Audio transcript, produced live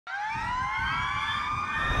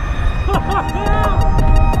What's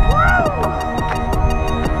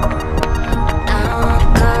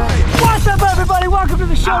up, everybody? Welcome to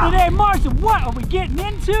the show today. Marston, what are we getting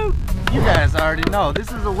into? You guys already know.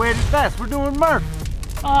 This is a weighted vest. We're doing Murph.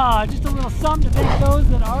 Just a little something to thank those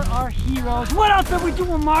that are our heroes. What else are we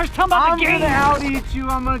doing, Mars? Tell me about the game. I'm gonna out-eat you.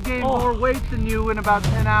 I'm gonna gain more weight than you in about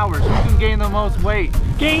 10 hours. Who can gain the most weight?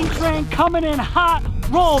 Game train coming in hot.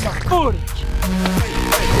 Roll the footage.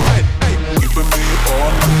 Keeping me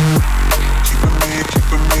all night. Keeping me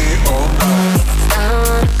all night.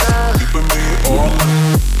 Keeping me all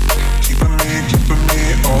night. Keeping me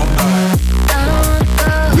all night.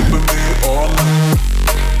 Keeping me all night.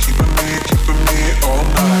 Keeping me all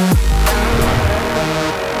night.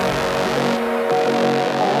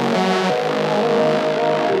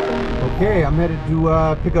 Okay, I'm headed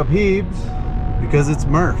to pick up Hebes because it's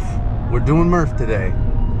Murph. We're doing Murph today,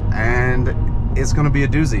 and it's gonna be a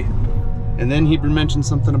doozy. And then Heber mentioned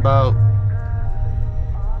something about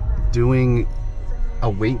doing a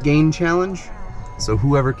weight gain challenge. So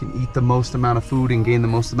whoever can eat the most amount of food and gain the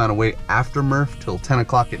most amount of weight after Murph till 10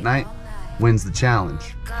 o'clock at night wins the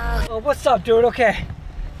challenge. Oh, what's up, dude? Okay,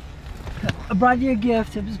 I brought you a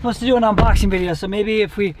gift. I'm supposed to do an unboxing video, so maybe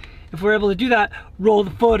if we're able to do that, roll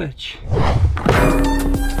the footage.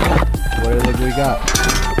 What do we got?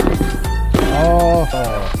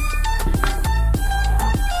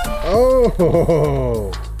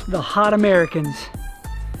 Oh! The Hot Americans.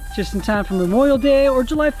 Just in time for Memorial Day or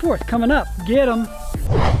July 4th coming up. Get them.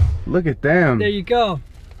 Look at them. There you go.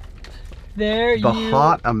 There you go. The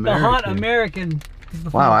Hot American. The Hot American.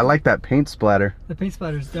 Wow, I like that paint splatter. The paint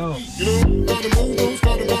splatter's dope.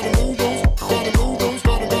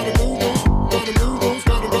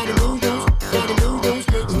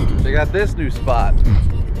 They got this new spot.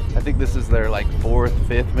 I think this is their like 4th,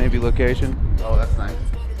 5th maybe location. Oh, that's nice.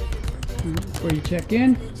 Where you check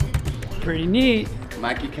in. Pretty neat.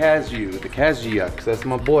 Mikey Kazu, the Kazuaks. That's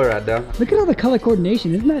my boy right there. Look at all the color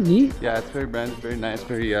coordination. Isn't that neat? Yeah, it's very branded, very nice,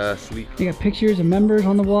 very sleek. They got pictures of members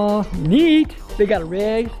on the wall. Neat. They got a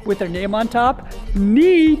rig with their name on top.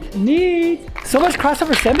 Neat. Neat. So much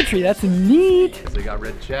crossover symmetry. That's neat. They got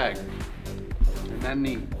red shag. Isn't that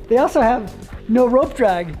neat? They also have no rope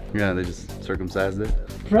drag. Yeah, they just circumcised it.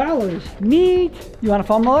 Prowlers. Neat. You want a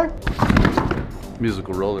foam roller?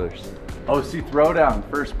 Musical rollers. Oh, see, throwdown,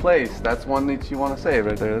 first place. That's one that you want to save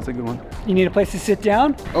right there. That's a good one. You need a place to sit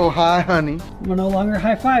down? Oh, hi, honey. We're no longer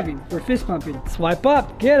high-fiving. We're fist-pumping. Swipe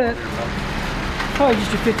up. Get it. Probably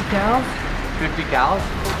just your 50 cals. 50 cals?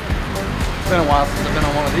 It's been a while since I've been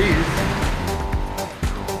on one of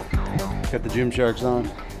these. Got the GYMSHARKs on.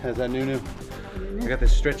 Has that new? I got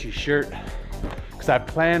this stretchy shirt because I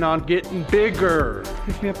plan on getting bigger.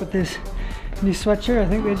 Pick me up with this new sweatshirt. I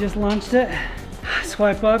think they just launched it.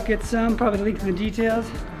 Swipe up, get some, probably link to the details.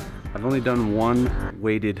 I've only done one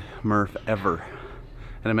weighted Murph ever.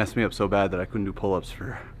 And it messed me up so bad that I couldn't do pull-ups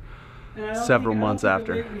for several months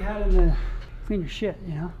after. We had in the clean your shit,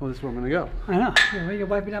 you know? Well, this is where I'm gonna go. I know. Yeah, well, you can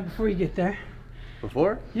wipe it down before you get there.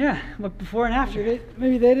 Before? Yeah, but before and after.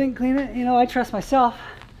 Maybe they didn't clean it. You know, I trust myself.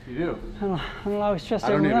 You do? I don't always trust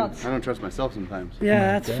everyone else. I don't trust myself sometimes.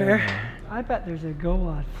 Yeah, that's fair. I bet there's a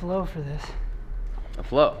GOWOD flow for this. A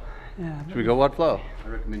flow? Yeah. Should we GOWOD flow? I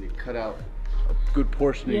recommend you cut out a good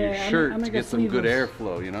portion of your shirt to get some good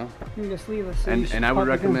airflow, you know? I'm gonna go sleeveless. So and I would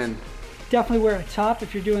recommend... Definitely wear a top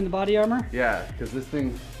if you're doing the body armor. Yeah, because this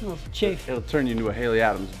thing... It'll chafe. It'll turn you into a Haley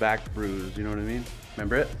Adams back bruise, you know what I mean?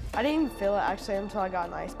 Remember it? I didn't even feel it actually until I got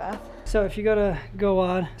an ice bath. So if you go to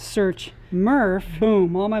GOWOD, search Murph,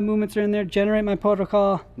 boom, all my movements are in there, generate my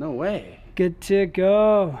protocol. No way. Good to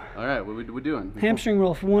go. All right, what we doing? Hamstring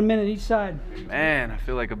roll for 1 minute each side. Man, I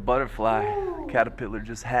feel like a butterfly. Caterpillar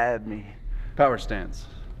just had me. Power stance.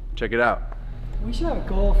 Check it out. We should have a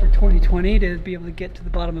goal for 2020 to be able to get to the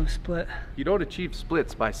bottom of a split. You don't achieve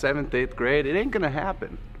splits by 7th, 8th grade, it ain't gonna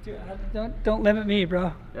happen. Dude, don't limit me,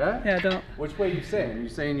 bro. Yeah? Yeah, don't. Which way you saying? Are you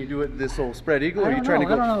saying you do it this old spread eagle, or are you I trying to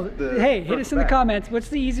go? don't know. Hey, hit us in the comments. What's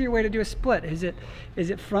the easier way to do a split? Is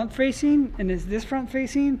it front facing, and is this front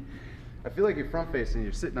facing? I feel like you're front facing,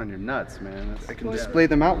 you're sitting on your nuts, man. I can display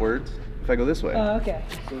them outwards if I go this way. Oh, okay.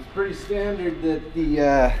 So it's pretty standard that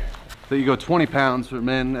that you go 20 pounds for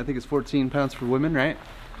men. I think it's 14 pounds for women, right?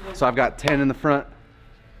 Yeah. So I've got 10 in the front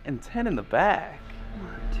and 10 in the back.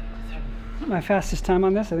 1, 2, 3. My fastest time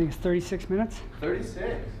on this, I think, is 36 minutes.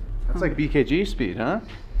 36? That's like BKG speed, huh?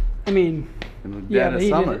 I mean, in the dead of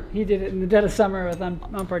summer. He did it in the dead of summer with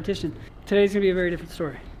on partition. Today's gonna be a very different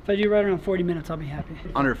story. If I do right around 40 minutes, I'll be happy.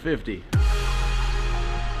 Under 50.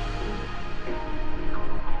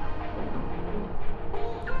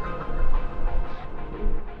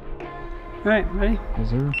 All right, ready? Yes,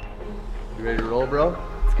 sir. You ready to roll, bro?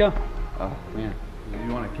 Let's go. Oh, man.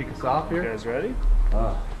 You want to kick us off here? You guys ready?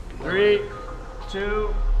 3, 2,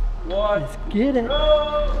 1. Let's get it.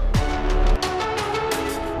 Go!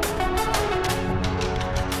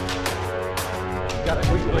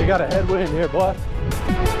 We got a headwind here, boy.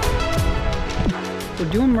 We're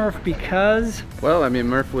doing Murph because... Well, I mean,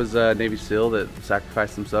 Murph was a Navy SEAL that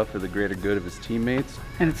sacrificed himself for the greater good of his teammates.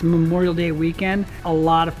 And it's Memorial Day weekend. A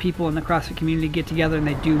lot of people in the CrossFit community get together and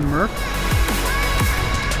they do Murph.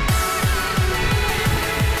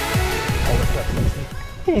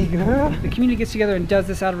 Hey girl. The community gets together and does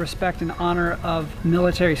this out of respect and honor of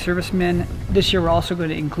military servicemen. This year we're also going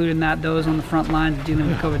to include in that those on the front lines dealing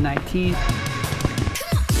with COVID-19.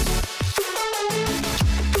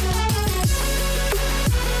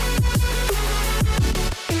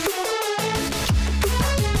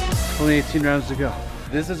 Only 18 rounds to go.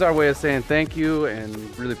 This is our way of saying thank you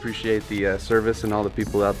and really appreciate the service and all the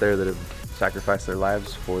people out there that have sacrificed their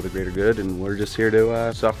lives for the greater good, and we're just here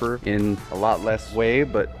to suffer in a lot less way,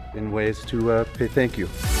 but in ways to pay thank you.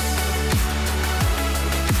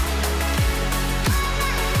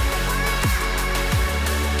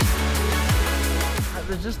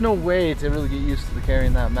 There's just no way to really get used to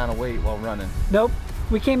carrying that amount of weight while running. Nope.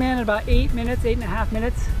 We came in at about 8 minutes, 8.5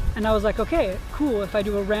 minutes, and I was like, okay, cool. If I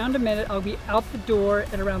do a round a minute, I'll be out the door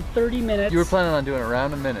at around 30 minutes. You were planning on doing a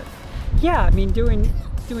round a minute? Yeah, I mean, doing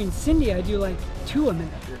Cindy, I do like 2 a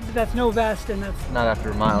minute. That's no vest, and that's Not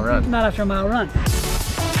after a mile run. not after a mile run.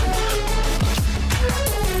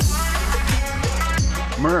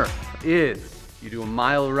 Murph is, you do a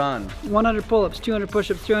mile run. 100 pull-ups, 200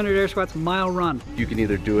 push-ups, 200 air squats, mile run. You can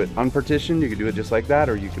either do it unpartitioned, you can do it just like that,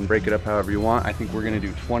 or you can break it up however you want. I think we're gonna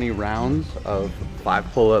do 20 rounds of 5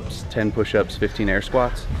 pull-ups, 10 push-ups, 15 air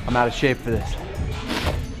squats. I'm out of shape for this.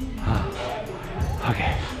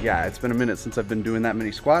 Okay. Yeah, it's been a minute since I've been doing that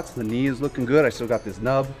many squats. The knee is looking good. I still got this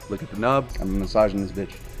nub. Look at the nub. I'm massaging this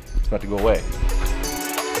bitch. It's about to go away.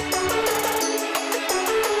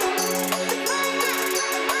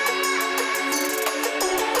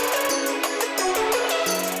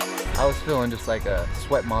 I was feeling just like a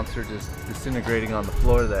sweat monster just disintegrating on the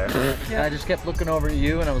floor there. And I just kept looking over at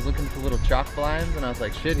you and I was looking for little chalk lines and I was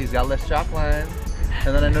like, shit, he's got less chalk lines.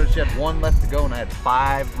 And then I noticed you had 1 left to go and I had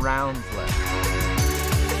 5 rounds left.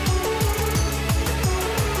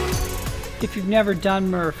 If you've never done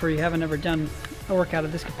Murph or you haven't ever done a workout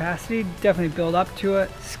of this capacity, definitely build up to it.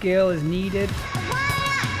 Skill is needed.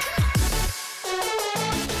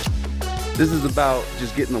 This is about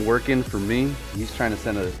just getting the work in for me. He's trying to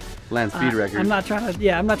set a land speed record. I'm not trying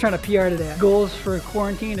to PR today. Goals for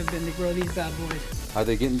quarantine have been to grow these bad boys. Are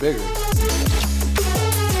they getting bigger?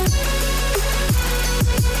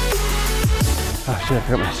 Oh shit, I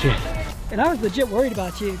forgot my shit. And I was legit worried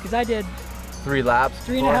about you because I did 3 laps.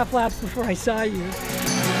 3.5 laps before I saw you.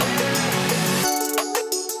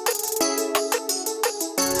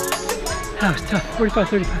 That was tough. 45,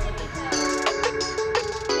 35.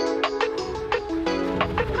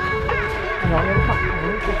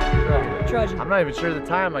 Trudging. I'm not even sure the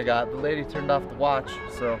time I got. The lady turned off the watch,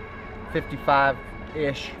 so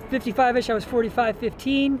 55-ish. 55-ish, I was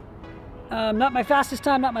 45:15. Not my fastest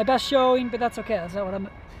time, not my best showing, but that's okay. That's not what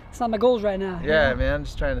it's not my goals right now. Yeah, man,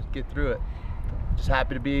 just trying to get through it. Just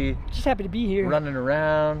happy to be here. Running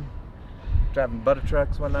around, driving butter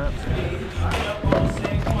trucks, whatnot.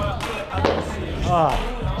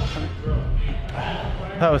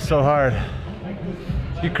 That was so hard.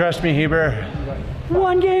 You crushed me, Heber.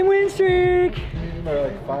 1 game win streak.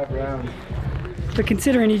 Like 5 rounds. But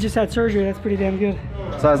considering he just had surgery, that's pretty damn good.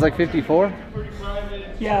 So I was like 54?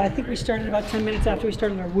 Yeah, I think we started about 10 minutes after we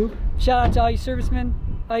started our whoop. Shout out to all you servicemen,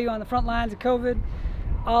 all you on the front lines of COVID,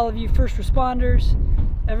 all of you first responders,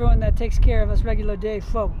 everyone that takes care of us regular day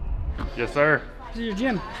folk. Yes, sir. This is your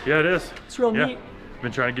gym. Yeah, it is. It's real neat.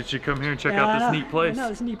 Been trying to get you to come here and check Yeah, out I this know. neat place. I know,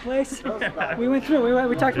 this neat place. We went through,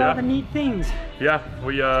 we talked about all the neat things. Yeah,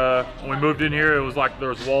 when we moved in here, it was like there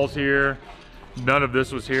was walls here. None of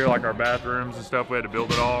this was here, like our bathrooms and stuff. We had to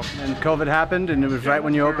build it all. And COVID happened, and it was right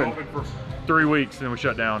when you We opened. were open for 3 weeks, and then we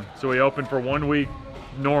shut down. So we opened for 1 week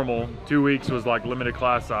normal, 2 weeks was like limited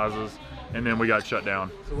class sizes, and then we got shut down.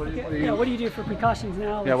 So what do you do for precautions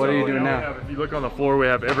now? Yeah, what are you doing we now? have, if you look on the floor, we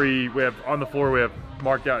have on the floor we have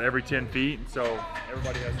marked out every 10 feet, so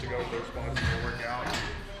everybody has to go to their spots to work out.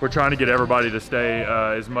 We're trying to get everybody to stay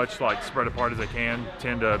as much like spread apart as they can,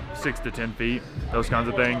 6 to 10 feet, those kinds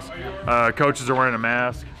of things. Coaches are wearing a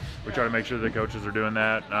mask. We try to make sure the coaches are doing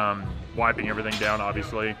that, wiping everything down,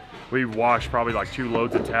 obviously. We wash probably like 2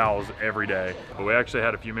 loads of towels every day. But we actually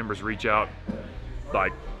had a few members reach out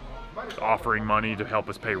like offering money to help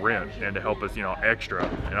us pay rent and to help us, you know, extra.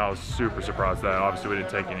 And I was super surprised at that. Obviously, we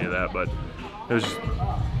didn't take any of that, but it was just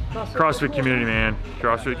CrossFit community, man.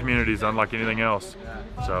 CrossFit community is unlike anything else.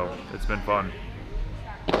 So it's been fun.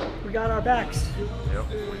 We got our backs. Yep,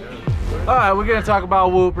 we did. All right, we're gonna talk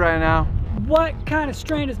about Whoop right now. What kind of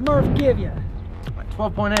strain does Murph give you?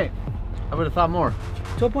 12.8. I would have thought more.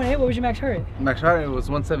 12.8, what was your max heart rate? Max heart rate was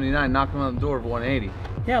 179, knocking on the door of 180.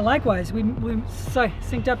 Yeah, likewise. We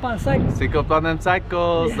synced up on a cycle. Sync up on them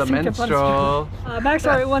cycles, Yeah, the synced up on a menstrual. cycle. Max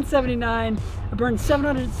heart rate 179. I burned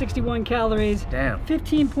 761 calories. Damn.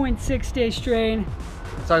 15.6 day strain.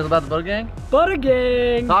 Let's talk about the Butter Gang. Butter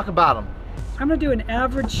Gang. Talk about them. I'm gonna do an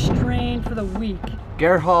average strain for the week.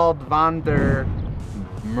 Gerhard van der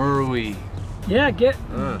Merwe. Yeah,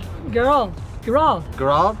 Gerald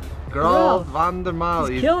van der Merwe.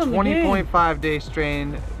 He's killing the game. 20.5 day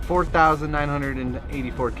strain,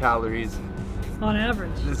 4,984 calories. On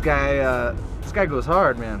average. This guy goes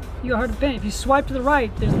hard, man. You go hard to paint. If you swipe to the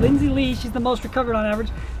right, there's Lindsay Lee. She's the most recovered on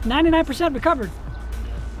average. 99% recovered.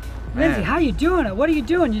 Man. Lindsay, how you doing it? What are you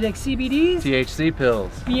doing? You take CBDs? THC pills.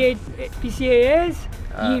 BCAAs?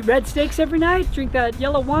 You eat red steaks every night? Drink that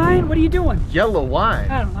yellow wine? What are you doing? Yellow wine.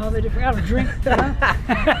 I don't know. They're different. I don't drink.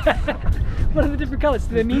 What are the different colors?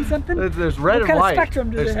 Do they mean something? There's red what and white. What kind of spectrum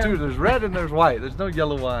do There's they have? two. There's red and there's white. There's no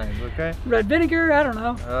yellow wines, okay? Red vinegar? I don't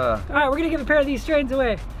know. All right, we're going to give a pair of these strains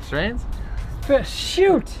away. Strains?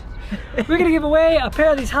 Shoot! We're going to give away a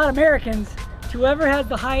pair of these Hot Americans to whoever has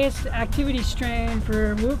the highest activity strain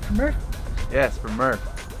for Murph. Yes, for Murph.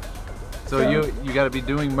 So you got to be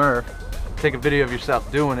doing Murph. Take a video of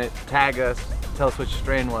yourself doing it. Tag us. Tell us what your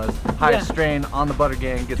strain was. Highest strain on the Butter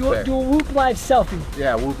Gang gets there. Do a Whoop Live selfie.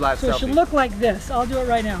 Yeah, Whoop Live selfie. So it should look like this. I'll do it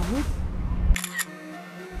right now. Whoop.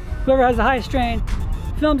 Whoever has the highest strain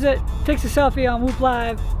films it, takes a selfie on Whoop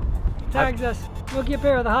Live, tags us. We'll get a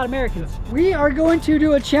pair of the Hot Americans. We are going to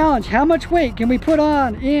do a challenge. How much weight can we put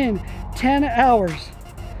on in 10 hours?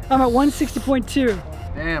 I'm at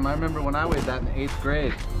 160.2. Damn, I remember when I weighed that in 8th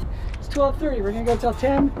grade. It's 12:30. We're gonna go till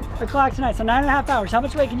 10 o'clock tonight. So 9.5 hours. How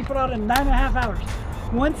much weight can you put on in 9.5 hours?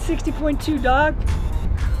 160.2, dog.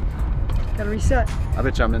 Gotta reset. I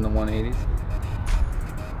bet you I'm in the 180s.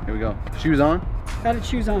 Here we go. Shoes on? Got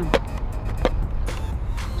shoes on.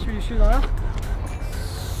 Should your shoes off?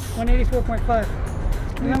 184.5.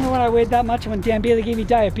 Remember when I weighed that much when Dan Bailey gave me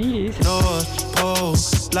diabetes? North Pole,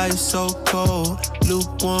 life so cold.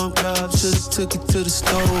 Lukewarm love, should've took it to the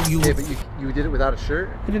stove. Yeah, but you did it without a shirt?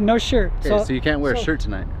 I did no shirt. Okay, so you can't wear a shirt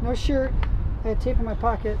tonight? No shirt. I had tape in my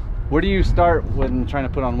pocket. Where do you start when trying to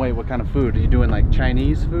put on weight? What kind of food? Are you doing like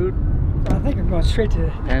Chinese food? I think I'm going straight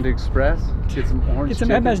to Panda Express. Get some orange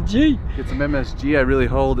chicken. Get some MSG. Get some MSG. I really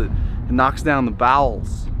hold it. It knocks down the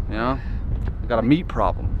bowels, you know? I've got a meat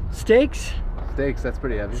problem. Steaks. Steaks, that's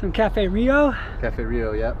pretty heavy. Some Cafe Rio. Cafe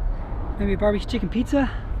Rio, yep. Maybe a barbecue chicken pizza.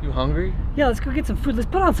 You hungry? Yeah, let's go get some food. Let's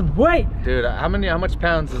put on some weight. Dude, how much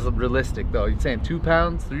pounds is realistic though? You saying 2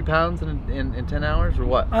 pounds, 3 pounds in 10 hours or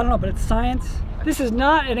what? I don't know, but it's science. This is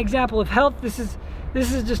not an example of health. This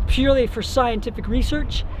is just purely for scientific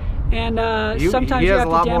research. And sometimes you have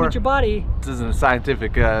to damage your body. This isn't a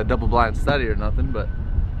scientific double-blind study or nothing, but...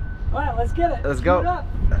 All right, let's get it. Let's go.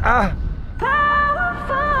 Ah.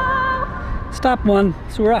 Stop one.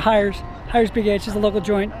 So we're at Hires Big H is a local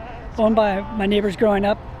joint owned by my neighbors growing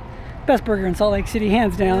up. Best burger in Salt Lake City,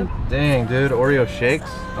 hands down. Dang, dude, Oreo shakes.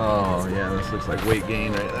 Oh yeah, this looks like weight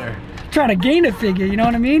gain right there. Trying to gain a figure, you know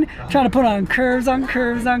what I mean? Trying to put on curves on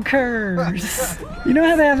curves on curves. You know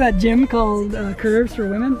how they have that gym called Curves for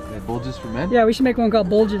Women? Bulges for men? Yeah, we should make one called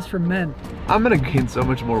Bulges for Men. I'm gonna gain so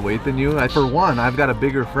much more weight than you. For one, I've got a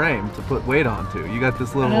bigger frame to put weight onto. You got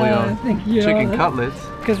this little chicken cutlets.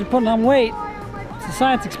 Because we're putting on weight. It's a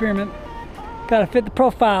science experiment. Gotta fit the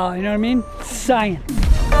profile, you know what I mean? Science.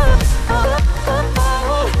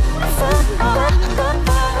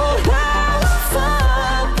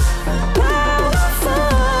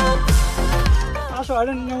 Also, I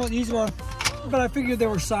didn't know what these were, but I figured they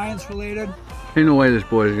were science related. Ain't no way this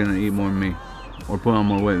boy is gonna eat more than me or put on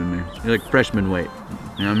more weight than me. You're like freshman weight,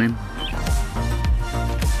 you know what I mean?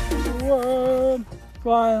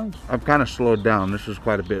 Wow. I've kind of slowed down. This is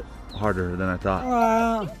quite a bit harder than I thought.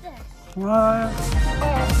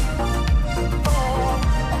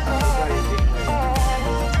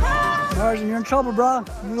 Marston, you're in trouble, bro.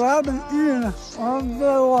 You have been eating all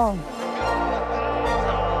day long.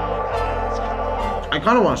 I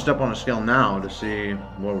kind of want to step on a scale now to see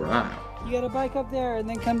where we're at. You gotta bike up there and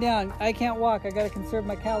then come down. I can't walk. I gotta conserve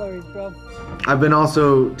my calories, bro. I've been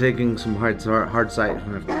also taking some hard sight.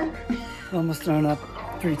 Almost thrown up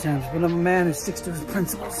 3 times, but I'm a man who sticks to his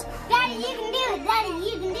principles. Daddy, you can do it. Daddy,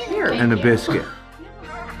 you can do it. Here. And a biscuit.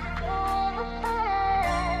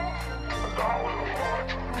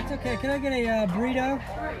 That's okay. Can I get a burrito?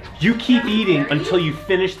 You keep eating until you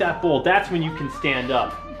finish that bowl. That's when you can stand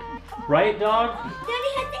up. Right, dog?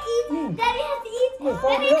 Daddy has to eat. Daddy has to eat.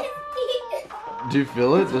 Daddy has to eat. Do you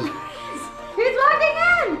feel it? He's walking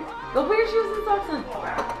in. Go put your shoes and socks on.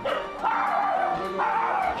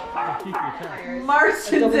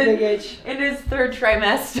 Marston's in his 3rd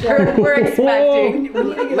trimester. We're expecting.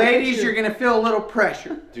 Ladies, you're gonna feel a little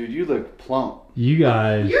pressure. Dude, you look plump. You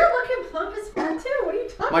guys. You're looking plump as fuck too. What are you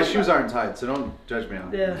talking about? My shoes aren't tight, so don't judge me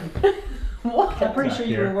on it. Yeah. What? I'm pretty sure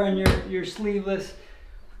you were wearing your sleeveless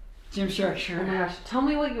GYMSHARK shirt. Oh my gosh, tell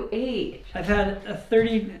me what you ate. I've had a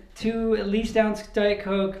 32 at least ounce Diet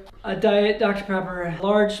Coke, a Diet Dr. Pepper, a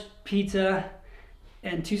large pizza,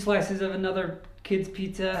 and 2 slices of another kid's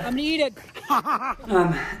pizza. I'm gonna eat it.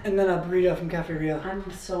 And then a burrito from Garff Riverdale. I'm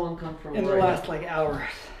so uncomfortable. In the last like hour.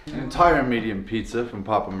 An entire medium pizza from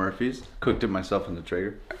Papa Murphy's. Cooked it myself in the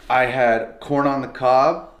Traeger. I had corn on the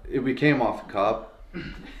cob. We came off the cob.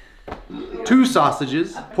 2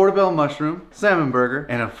 sausages, portobello mushroom, salmon burger,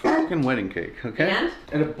 and a fucking wedding cake, okay?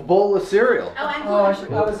 And a bowl of cereal. Oh, I was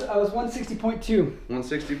 160.2.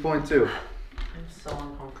 160.2. I'm so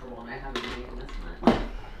uncomfortable and I haven't eaten this much.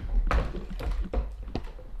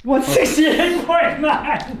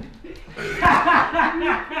 168.9.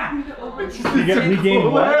 We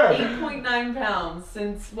gained what? 8.9 pounds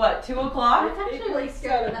since what, 2 o'clock? It's actually really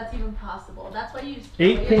scary that that's even possible. That's why you just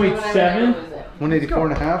 8.7?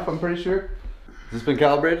 184.5, I'm pretty sure. Has this been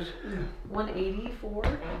calibrated? 184.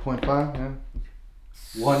 0.5, yeah.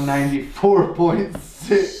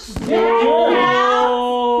 194.6.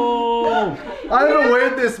 Oh! I haven't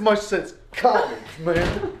weighed this much since college,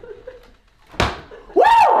 man. Woo!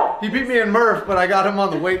 He beat me in Murph, but I got him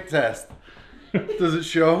on the weight test. Does it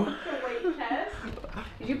show? The weight test?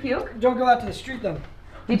 Did you puke? Don't go out to the street though.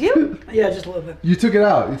 Did you? Yeah, just a little bit. You took it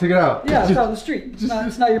out. You took it out. Yeah, it's out on the street.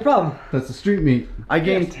 It's not your problem. That's the street meat. I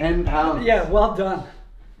gained 10 pounds. Yeah, well done.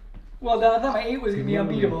 Well done. I thought my 8 was gonna be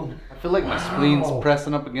unbeatable. I feel like my spleen's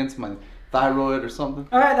pressing up against my thyroid or something.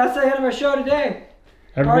 All right, that's the end of our show today.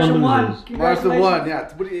 Everyone Marston loses. won. Marston won. Yeah.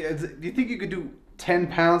 What do you think you could do 10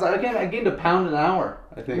 pounds? I gained a pound an hour,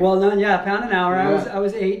 I think. Well done. Yeah, £1 an hour. Yeah. I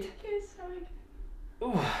was 8.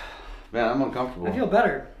 Ooh. Man, I'm uncomfortable. I feel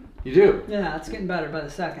better. You do? Yeah, it's getting better by the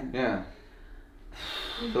second. Yeah.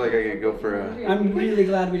 I feel like I could go for a... I'm really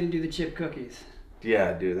glad we didn't do the chip cookies.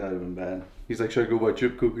 Yeah, dude, that would have been bad. He's like, should I go buy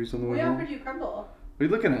chip cookies on the way home? offered you crumble. What are you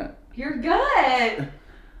looking at? You're good.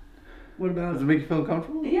 What about Does it make you feel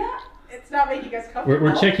uncomfortable? Yeah. It's not making us comfortable.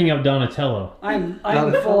 We're checking out Donatello. I'm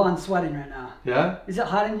full on sweating right now. Yeah? Is it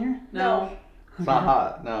hot in here? No. It's not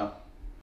hot, no.